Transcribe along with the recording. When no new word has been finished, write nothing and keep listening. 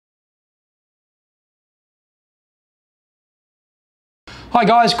Hi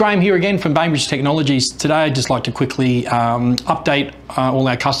guys, Graham here again from Baintech Technologies. Today I'd just like to quickly update all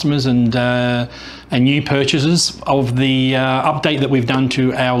our customers and new purchasers of the update that we've done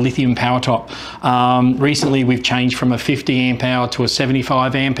to our lithium PowerTop. Recently we've changed from a 50 amp hour to a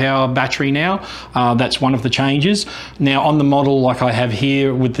 75 amp hour battery now. That's one of the changes. Now on the model like I have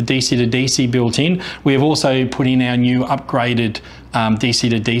here with the DC to DC built in, we have also put in our new upgraded DC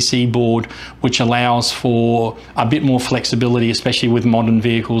to DC board, which allows for a bit more flexibility, especially with modern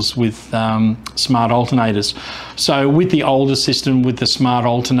vehicles with smart alternators. So with the older system, with the smart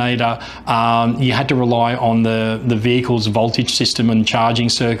alternator, you had to rely on the vehicle's voltage system and charging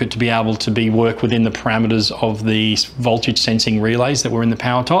circuit to be able to work within the parameters of the voltage sensing relays that were in the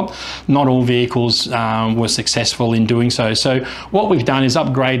PowerTop. Not all vehicles were successful in doing so. So what we've done is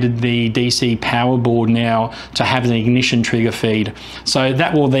upgraded the DC power board now to have an ignition trigger feed. So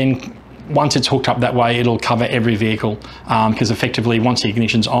that will then, once it's hooked up that way, it'll cover every vehicle because effectively once the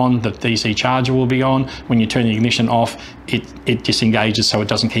ignition's on, the DC charger will be on. When you turn the ignition off, it disengages so it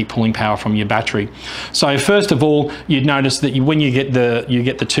doesn't keep pulling power from your battery. So first of all, you'd notice that when you get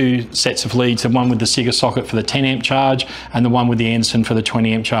the two sets of leads, the one with the Sigma socket for the 10 amp charge and the one with the Anderson for the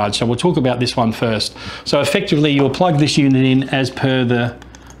 20 amp charge. So we'll talk about this one first. So effectively you'll plug this unit in as per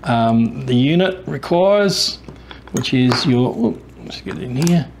the unit requires, which is your, let's get it in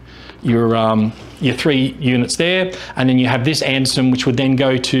here, your 3 units there, and then you have this Anderson, which would then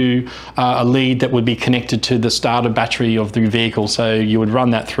go to a lead that would be connected to the starter battery of the vehicle. So you would run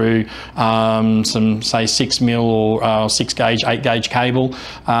that through some, say, 6mm or 6 gauge, 8 gauge cable,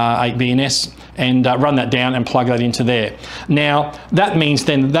 8 BNS, and run that down and plug that into there. Now that means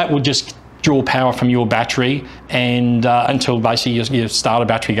then that would just draw power from your battery and until basically your starter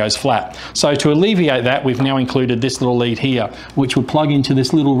battery goes flat. So to alleviate that, we've now included this little lead here, which will plug into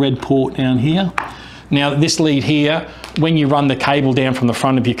this little red port down here. Now this lead here, when you run the cable down from the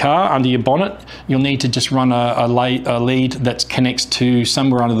front of your car under your bonnet, you'll need to just run a lead that connects to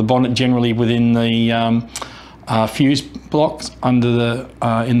somewhere under the bonnet, generally within the fuse blocks under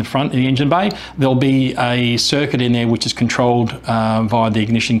the in the front of the engine bay. There'll be a circuit in there which is controlled via the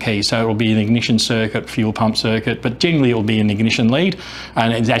ignition key. So it will be an ignition circuit, fuel pump circuit, but generally it will be an ignition lead,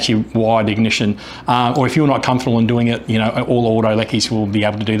 and it's actually wired ignition. Or if you're not comfortable in doing it, you know, all auto leckies will be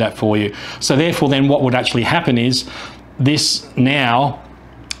able to do that for you. So therefore then what would actually happen is this now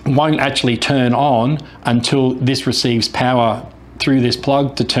won't actually turn on until this receives power through this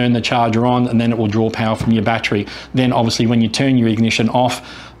plug to turn the charger on, and then it will draw power from your battery. Then obviously when you turn your ignition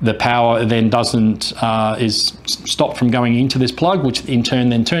off, the power then is stopped from going into this plug, which in turn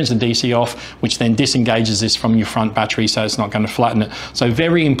then turns the DC off, which then disengages this from your front battery, so it's not going to flatten it. So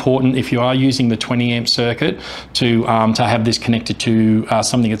very important if you are using the 20 amp circuit to have this connected to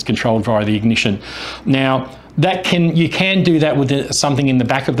something that's controlled via the ignition. Now you can do that with something in the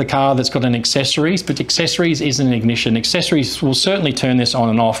back of the car that's got an accessories, but accessories isn't an ignition. Accessories will certainly turn this on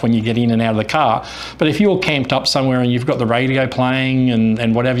and off when you get in and out of the car, but if you're camped up somewhere and you've got the radio playing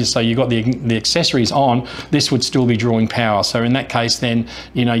and whatever, so you've got the accessories on, this would still be drawing power. So in that case then,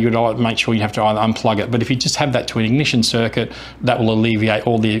 you know, you'd make sure you have to either unplug it, but if you just have that to an ignition circuit, that will alleviate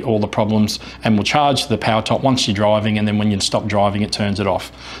all the problems and will charge the PowerTop once you're driving, and then when you stop driving it turns it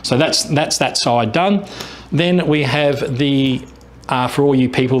off. So that's that side done. Then we have the, for all you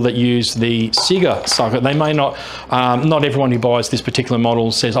people that use the Sigma socket, they may not everyone who buys this particular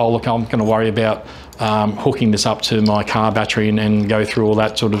model says, oh look, I'm going to worry about hooking this up to my car battery and go through all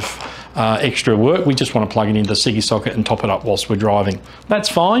that sort of extra work. We just want to plug it into the Sigma socket and top it up whilst we're driving. That's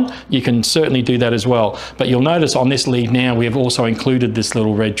fine, you can certainly do that as well. But you'll notice on this lead now we have also included this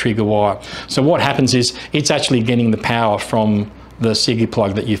little red trigger wire. So what happens is it's actually getting the power from the Sigma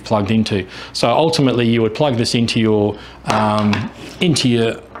plug that you've plugged into. So ultimately you would plug this into your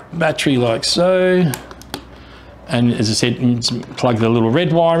battery like so. And as I said, plug the little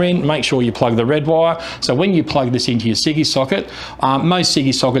red wire in. Make sure you plug the red wire. So when you plug this into your Sigma socket, most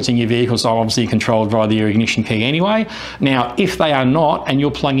Sigma sockets in your vehicles are obviously controlled via the ignition key anyway. Now, if they are not, and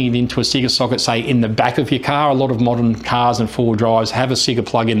you're plugging it into a Sigma socket, say in the back of your car, a lot of modern cars and 4-wheel drives have a Sigma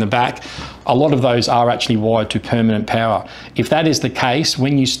plug in the back. A lot of those are actually wired to permanent power. If that is the case,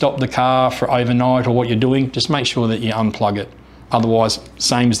 when you stop the car for overnight or what you're doing, just make sure that you unplug it. Otherwise,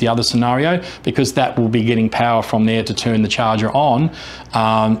 same as the other scenario, because that will be getting power from there to turn the charger on,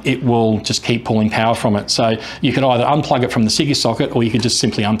 it will just keep pulling power from it. So you could either unplug it from the Sigma socket, or you could just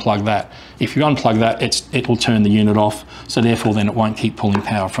simply unplug that. If you unplug that, it will turn the unit off, so therefore then it won't keep pulling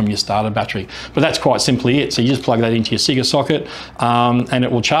power from your starter battery. But that's quite simply it. So you just plug that into your Sigma socket and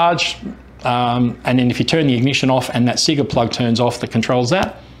it will charge. And then if you turn the ignition off and that Sigma plug turns off that controls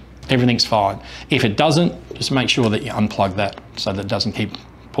that, everything's fine. If it doesn't, just make sure that you unplug that so that it doesn't keep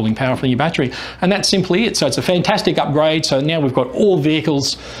pulling power from your battery. And that's simply it. So it's a fantastic upgrade. So now we've got all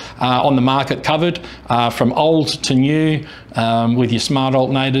vehicles on the market covered, from old to new, with your smart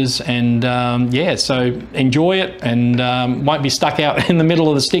alternators. And yeah, so enjoy it, and won't be stuck out in the middle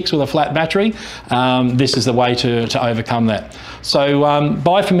of the sticks with a flat battery. This is the way to overcome that. So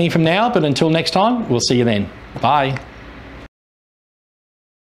bye from me from now, but until next time, we'll see you then. Bye.